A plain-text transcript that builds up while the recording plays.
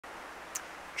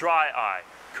Dry eye,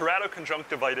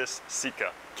 Keratoconjunctivitis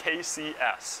Sicca,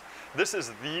 KCS. This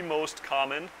is the most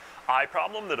common eye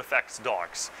problem that affects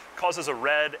dogs. It causes a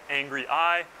red, angry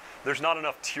eye. There's not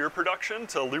enough tear production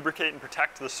to lubricate and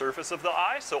protect the surface of the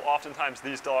eye, so oftentimes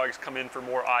these dogs come in for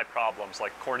more eye problems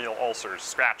like corneal ulcers,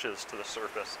 scratches to the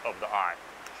surface of the eye.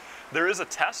 There is a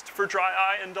test for dry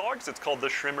eye in dogs. It's called the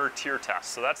Schirmer tear test.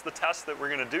 So that's the test that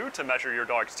we're going to do to measure your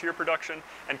dog's tear production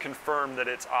and confirm that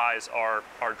its eyes are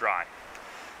dry.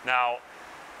 Now,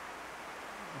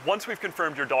 once we've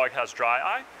confirmed your dog has dry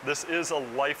eye, this is a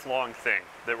lifelong thing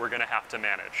that we're going to have to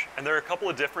manage. And there are a couple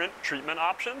of different treatment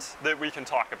options that we can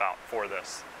talk about for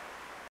this.